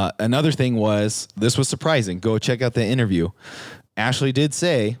 Another thing was, this was surprising. Go check out the interview. Ashley did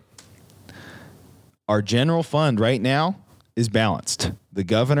say our general fund right now is balanced. The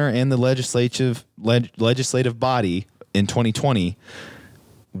governor and the legislative body in 2020,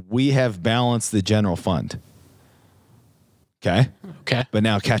 we have balanced the general fund. Okay. But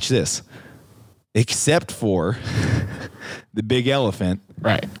now catch this. Except for the big elephant,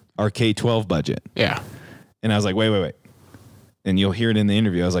 right? Our K-12 budget. Yeah. And I was like, wait. And you'll hear it in the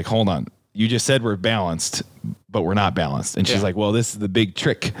interview. I was like, hold on. You just said we're balanced, but we're not balanced. And she's Yeah. like, well, this is the big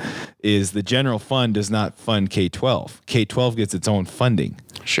trick is the general fund does not fund K-12. K-12 gets its own funding,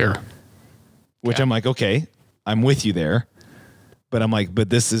 Sure. which I'm like, okay, I'm with you there. But I'm like, but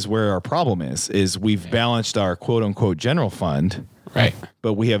this is where our problem is we've balanced our quote unquote general fund, Right.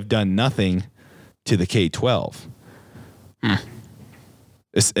 but we have done nothing to the K-12.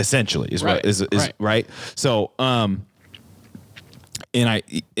 Essentially is Right, what is right. right. So, and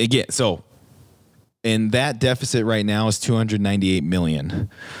that deficit right now is 298 million.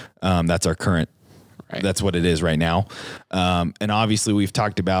 That's our current, Right. that's what it is right now. And obviously we've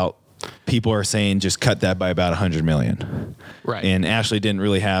talked about, people are saying just cut that by about 100 million. Right. And Ashley didn't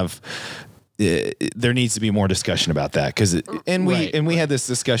really have, there needs to be more discussion about that. We had this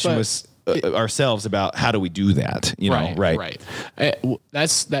discussion But with ourselves about how do we do that, you know, right.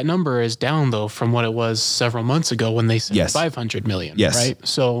 That number is down though from what it was several months ago when they said Yes. 500 million. Yes. Right.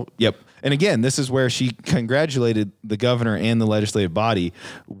 So Yep. And again, this is where she congratulated the governor and the legislative body.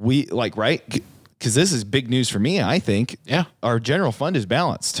 Because this is big news for me, I think. Yeah. Our general fund is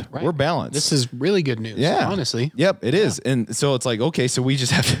balanced. right. We're balanced. This is really good news. yeah. Honestly. Yep, it is. And so it's like, okay, so we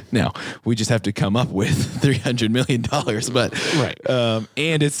just have to come up with $300 million. But Right.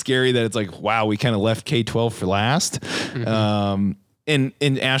 and it's scary that it's like, wow, we kind of left K-12 for last. And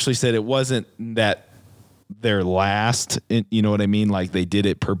Ashley said it wasn't that their last, you know what I mean? Like they did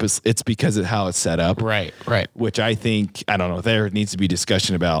it purpose. It's because of how it's set up. Right. Right. Which I think, I don't know, there needs to be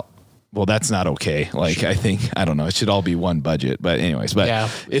discussion about, well, that's not okay. Like, I think, I don't know, it should all be one budget. But anyways, but Yeah.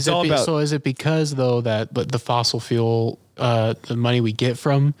 it's all about. So is it because though that the fossil fuel, the money we get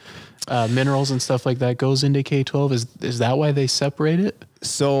from minerals and stuff like that goes into K-12? Is that why they separate it?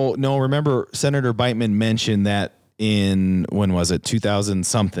 So no, remember Senator Beitman mentioned that in, when was it, 2000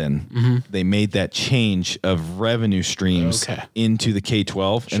 something, they made that change of revenue streams Okay. into the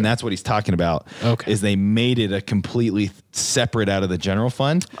K-12. And that's what he's talking about. Okay. Is they made it a completely separate out of the general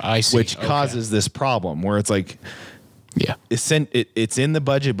fund. I see. Which Okay. causes this problem where it's like, Yeah. it's in the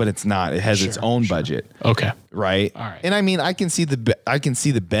budget, but it's not. It has its own budget. Okay. Right. All right. And I mean, I can see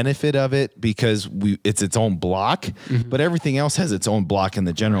the benefit of it because it's its own block, but everything else has its own block in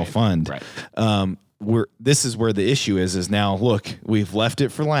the general fund. Right. This is where the issue is now, look, we've left it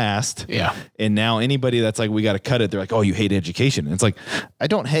for last. Yeah. And now anybody that's like, we got to cut it. They're like, oh, you hate education. And it's like, I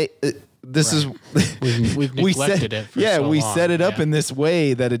don't hate this is We've neglected it for so we long. set it up Yeah. in this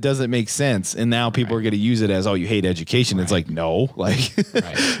way that it doesn't make sense. And now people are going to use it as, oh, you hate education. It's like, no, like,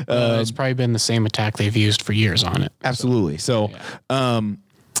 Right. It's probably been the same attack they've used for years on it. absolutely. So, and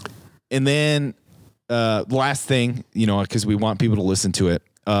then, last thing, you know, cause we want people to listen to it.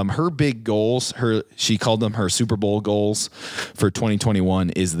 Her big goals, she called them her Super Bowl goals for 2021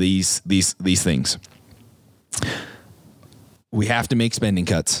 is these things. We have to make spending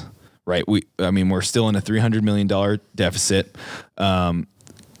cuts, right? We're still in a $300 million deficit.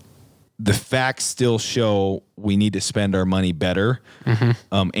 The facts still show we need to spend our money better,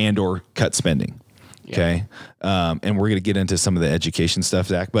 and or cut spending. Okay. And we're going to get into some of the education stuff,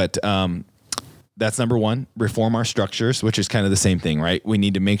 Zach, but, that's number one, reform our structures, which is kind of the same thing, right? We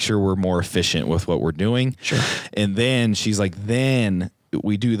need to make sure we're more efficient with what we're doing. Sure. And then she's like, then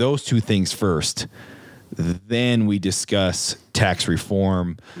we do those two things first. Then we discuss tax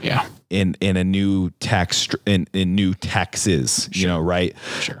reform. Yeah. In a new tax in new taxes, you know, right?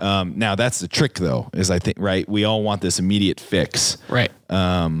 Sure. Now that's the trick though, is I think, right? We all want this immediate fix. Right.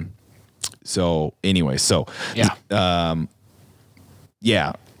 So anyway, Yeah.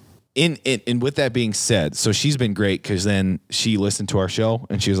 yeah. And with that being said, so she's been great because then she listened to our show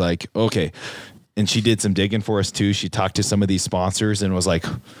and she was like, okay. And she did some digging for us too. She talked to some of these sponsors and was like,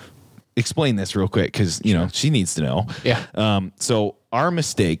 explain this real quick because, you know, she needs to know. Yeah. So our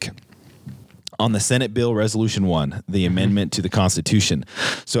mistake on the Senate Bill Resolution 1, the amendment to the Constitution.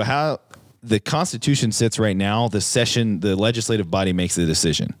 So how the Constitution sits right now, the legislative body makes the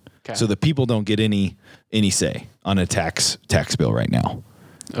decision. Okay. So the people don't get any say on a tax bill right now.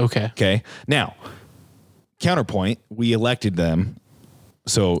 Okay. Okay. Now, counterpoint, we elected them.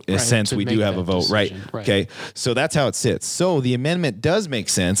 So in a Right, sense, to we make do have that a vote, right? decision. Right. Okay. So that's how it sits. So the amendment does make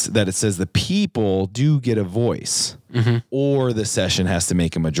sense that it says the people do get a voice or the session has to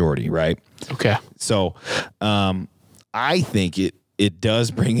make a majority, right? Okay. So I think it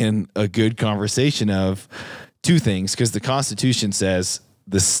does bring in a good conversation of two things because the Constitution says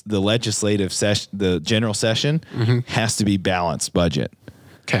the legislative session, the general session has to be balanced budget.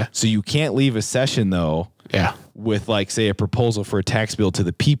 Okay. So you can't leave a session though Yeah. with like say a proposal for a tax bill to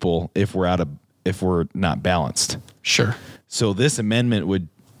the people if we're not balanced. Sure. So this amendment would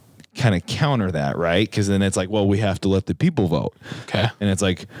kind of counter that, right? Because then it's like, well, we have to let the people vote. Okay. And it's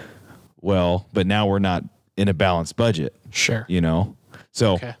like, well, but now we're not in a balanced budget. Sure. You know?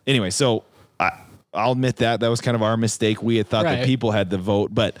 So Okay. anyway, so I'll admit that was kind of our mistake. We had thought that Right. people had the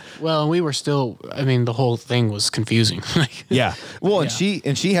vote, but Well, we were still. I mean, the whole thing was confusing. Like, yeah. Well, Yeah.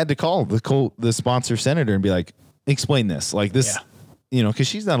 and she had to call the sponsor senator and be like, explain this, like this, Yeah. you know, because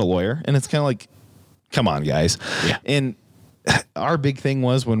she's not a lawyer, and it's kind of like, come on, guys. Yeah. And our big thing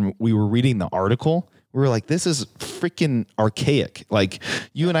was when we were reading the article, we were like, this is freaking archaic. Like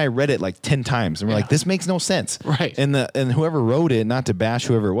you and I read it like 10 times and we're Yeah. like, this makes no sense. Right. And whoever wrote it, not to bash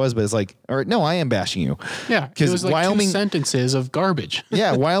whoever it was, but it's like, all right, no, I am bashing you. yeah, it 'Cause was like Wyoming- 2 sentences of garbage.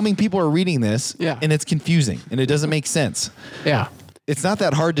 Yeah. Wyoming people are reading this Yeah. and it's confusing and it doesn't make sense. Yeah. It's not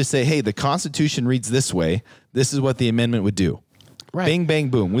that hard to say, hey, the Constitution reads this way. This is what the amendment would do. Right. Bing, bang,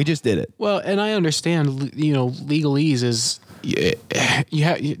 boom. We just did it. Well, and I understand, you know, legalese is,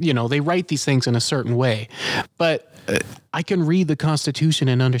 you know, they write these things in a certain way, but I can read the Constitution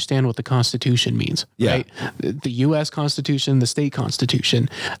and understand what the Constitution means. Yeah. Right? The U.S. Constitution, the state Constitution.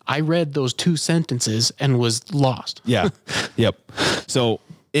 I read those 2 sentences and was lost. Yeah. Yep. So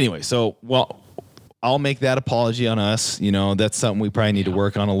anyway, well, I'll make that apology on us. You know, that's something we probably need to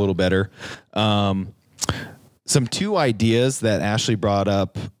work on a little better. Some 2 ideas that Ashley brought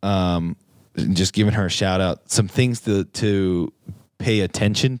up, just giving her a shout out, some things to pay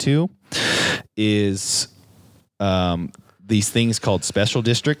attention to is these things called special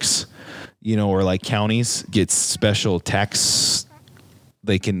districts, you know, or like counties get special tax.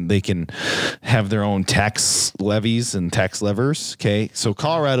 They can have their own tax levies and tax levers. Okay. So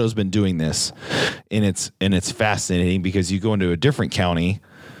Colorado's been doing this and it's fascinating because you go into a different county,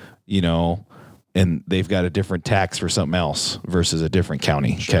 you know, and they've got a different tax for something else versus a different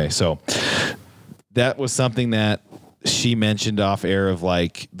county. Sure. Okay. So that was something that she mentioned off air of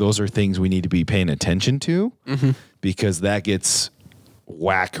like, those are things we need to be paying attention to because that gets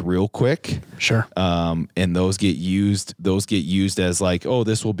whack real quick. Sure. And those get used as like, oh,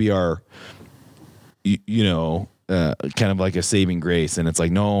 this will be our, you know, kind of like a saving grace. And it's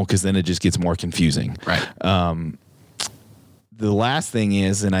like, no, cause then it just gets more confusing. Right. The last thing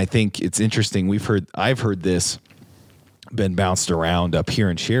is, and I think it's interesting, I've heard this been bounced around up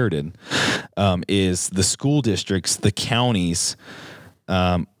here in Sheridan, is the school districts, the counties,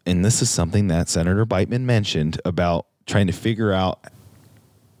 and this is something that Senator Beitman mentioned about trying to figure out,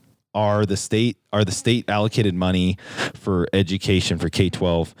 are the state allocated money for education for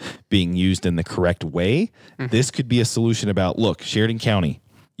K-12 being used in the correct way? Mm-hmm. This could be a solution about, look, Sheridan County,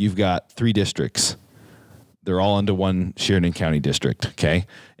 you've got 3 districts. They're all into one Sheridan County district, okay?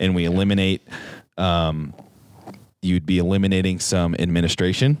 And we eliminate, you'd be eliminating some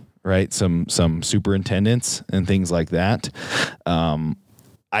administration, right? Some superintendents and things like that.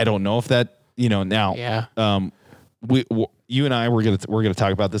 I don't know if that, you know, now, you and I, we're gonna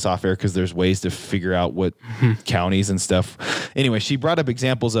talk about this off air because there's ways to figure out what counties and stuff. Anyway, she brought up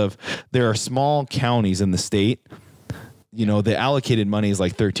examples of there are small counties in the state. You know, the allocated money is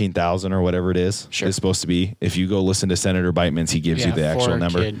like 13,000 or whatever it is. Sure. It's supposed to be. If you go listen to Senator Beitman's, he gives you the actual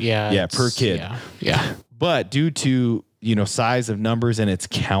number. Kid. Yeah, per kid. Yeah. But due to, you know, size of numbers and its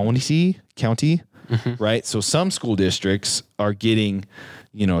county, right? So some school districts are getting,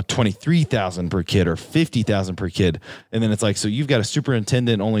 you know, 23,000 per kid or 50,000 per kid. And then it's like, so you've got a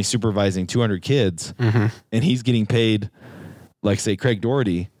superintendent only supervising 200 kids and he's getting paid like, say, Craig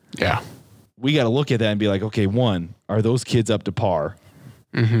Doherty. Yeah. We got to look at that and be like, okay, one, are those kids up to par?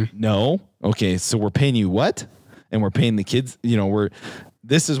 No. Okay. So we're paying you what? And we're paying the kids, you know,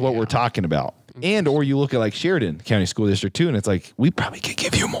 this is what we're talking about. And, or you look at like Sheridan County School District 2 and it's like, we probably could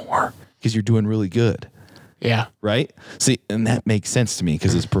give you more because you're doing really good. Yeah. Right. See, and that makes sense to me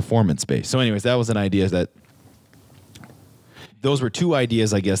because it's performance based. So anyways, that was an idea those were 2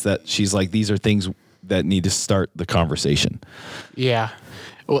 ideas, I guess, that she's like, these are things that need to start the conversation. Yeah.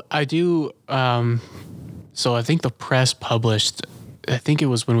 Well, I do. So I think the press published, I think it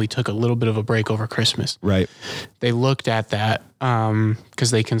was when we took a little bit of a break over Christmas. Right. They looked at that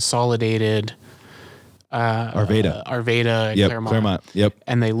because they consolidated Arvada, Claremont. Yep.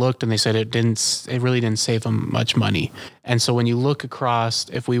 And they looked and they said it really didn't save them much money. And so when you look across,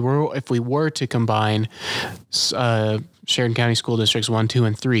 if we were to combine Sheridan County School Districts 1, 2,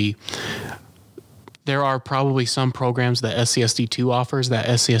 and 3, there are probably some programs that SCSD 2 offers that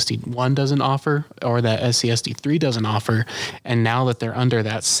SCSD 1 doesn't offer, or that SCSD 3 doesn't offer. And now that they're under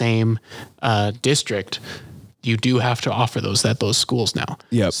that same district, you do have to offer those at those schools now.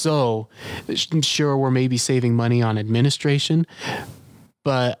 Yep. So sure, we're maybe saving money on administration,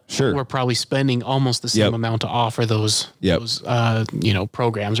 but we're probably spending almost the same amount to offer those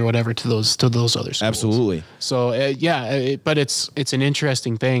programs or whatever to those other schools. Absolutely. So but it's an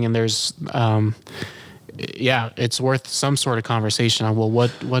interesting thing, and there's it's worth some sort of conversation on, well,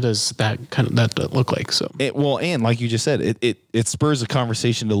 what does that look like? So and like you just said, it spurs a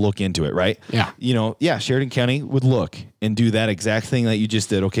conversation to look into it, right? Yeah. Sheridan County would look and do that exact thing that you just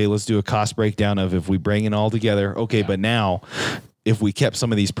did. Okay, let's do a cost breakdown of if we bring it all together. Okay, but now if we kept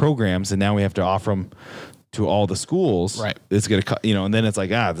some of these programs and now we have to offer them to all the schools, right? It's going to, and then it's like,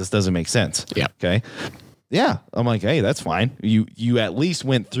 this doesn't make sense. Yeah. Okay. Yeah. I'm like, hey, that's fine. You at least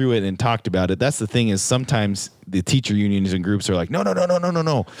went through it and talked about it. That's the thing is sometimes the teacher unions and groups are like, no.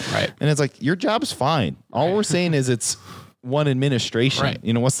 Right. And it's like, your job's fine. All we're saying is it's one administration.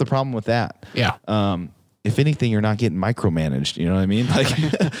 Right. What's the problem with that? Yeah. If anything, you're not getting micromanaged. You know what I mean? Like,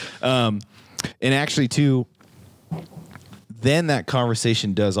 and actually too, then that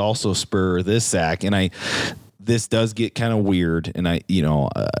conversation does also spur this, Zach, and this does get kind of weird, and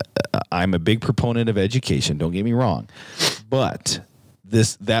I'm a big proponent of education. Don't get me wrong, but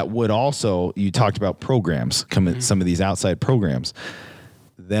that would also, you talked about programs, some of these outside programs.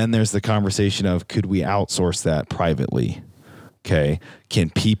 Then there's the conversation of, could we outsource that privately? Okay,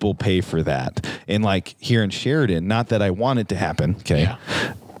 can people pay for that? And like here in Sheridan, not that I want it to happen. Okay. Yeah.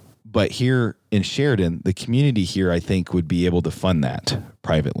 But here in Sheridan, the community here, I think, would be able to fund that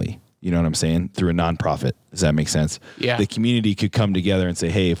privately. You know what I'm saying? Through a nonprofit. Does that make sense? Yeah. The community could come together and say,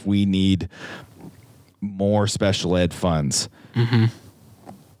 hey, if we need more special ed funds,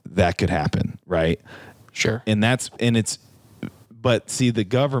 that could happen, right? Sure. But see, the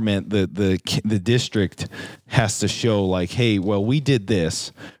government, the district has to show like, hey, well, we did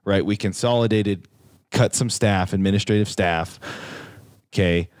this, right? We consolidated, cut some staff, administrative staff.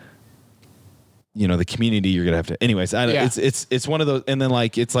 Okay. The community, you're going to have to, anyways, it's one of those. And then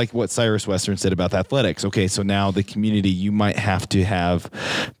like, it's like what Cyrus Western said about athletics. Okay. So now the community, you might have to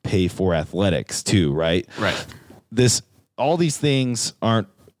pay for athletics too. Right. Right. All these things aren't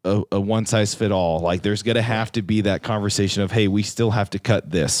a one size fit all. Like there's going to have to be that conversation of, hey, we still have to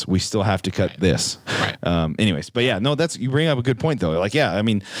cut this. We still have to cut this. Right. Anyways, but yeah, no, you bring up a good point though. Like, yeah, I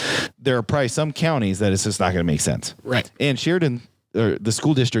mean, there are probably some counties that it's just not going to make sense. Right. And Sheridan, or the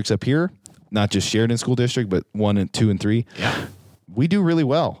school districts up here, not just Sheridan School District, but 1 and 2 and 3. Yeah. We do really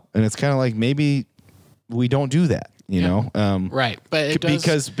well. And it's kind of like, maybe we don't do that, right. But it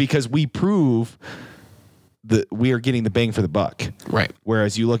does, because we prove that we are getting the bang for the buck. Right.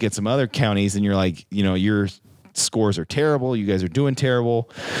 Whereas you look at some other counties and you're like, your scores are terrible. You guys are doing terrible.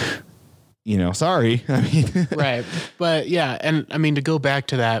 Sorry. I mean, right. But yeah. And I mean, to go back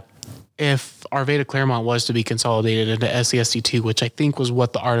to that, if Arvada Claremont was to be consolidated into SESD2, which I think was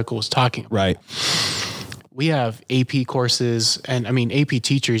what the article was talking about. Right. We have AP courses, and I mean, AP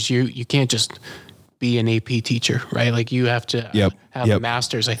teachers, you can't just be an AP teacher, right? Like you have to have a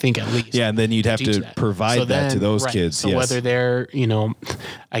master's, I think, at least. Yeah, and then you'd have to provide that to those kids. So whether they're,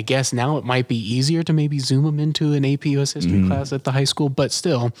 I guess now it might be easier to maybe zoom them into an AP US history class at the high school, but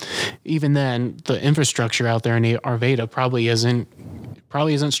still, even then, the infrastructure out there in Arvada probably isn't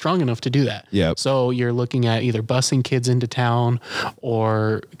strong enough to do that. Yeah. So you're looking at either busing kids into town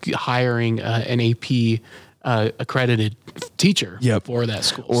or hiring an AP accredited teacher for that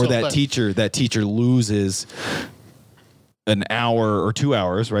school. Or that teacher loses an hour or 2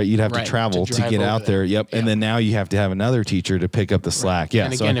 hours, right? You'd have to travel to get out there. Yep. And then now you have to have another teacher to pick up the slack. Yeah.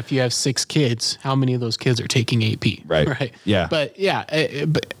 And again, if you have 6 kids, how many of those kids are taking AP? Right. Right. Yeah. But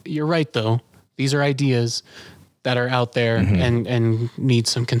but you're right though. These are ideas that are out there and need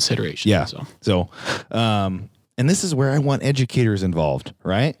some consideration. Yeah. So, and this is where I want educators involved,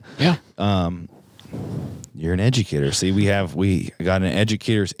 right? Yeah. You're an educator. See, we got an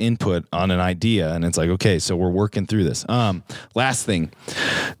educator's input on an idea, and it's like, okay, so we're working through this. Last thing,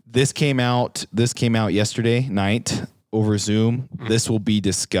 this came out yesterday night over Zoom. This will be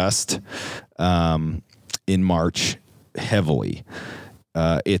discussed in March heavily.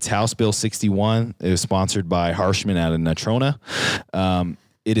 It's House Bill 61. It was sponsored by Harshman out of Natrona.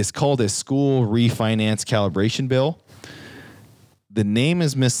 It is called a school refinance calibration bill. The name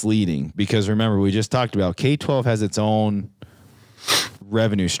is misleading because remember, we just talked about K-12 has its own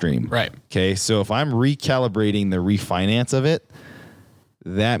revenue stream. Right. Okay. So if I'm recalibrating the refinance of it,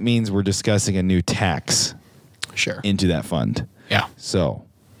 that means we're discussing a new tax into that fund. Yeah. So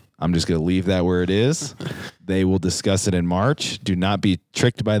I'm just going to leave that where it is. They will discuss it in March. Do not be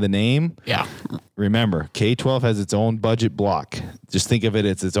tricked by the name. Yeah. Remember, K-12 has its own budget block. Just think of it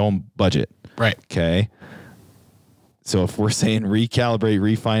as its own budget. Right. Okay. So if we're saying recalibrate,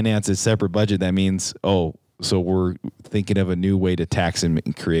 refinance a separate budget, that means, so we're thinking of a new way to tax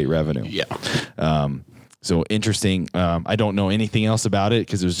and create revenue. Yeah. So interesting. I don't know anything else about it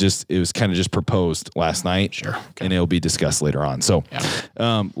because it was kind of just proposed last night. Sure. Okay. And it'll be discussed later on. So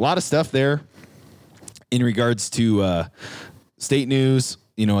a lot of stuff there. in regards to state news,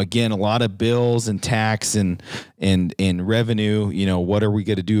 again, a lot of bills and tax and revenue. What are we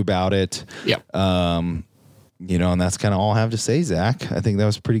going to do about it? Yep. And that's kind of all I have to say, Zach. I think that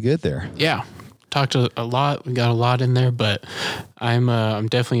was pretty good there. Yeah. Talked a lot. We got a lot in there, but I'm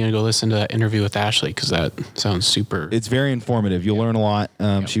definitely going to go listen to that interview with Ashley because that sounds super. It's very informative. You'll learn a lot.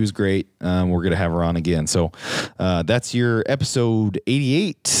 She was great. We're going to have her on again. So that's your episode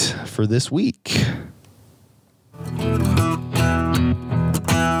 88 for this week.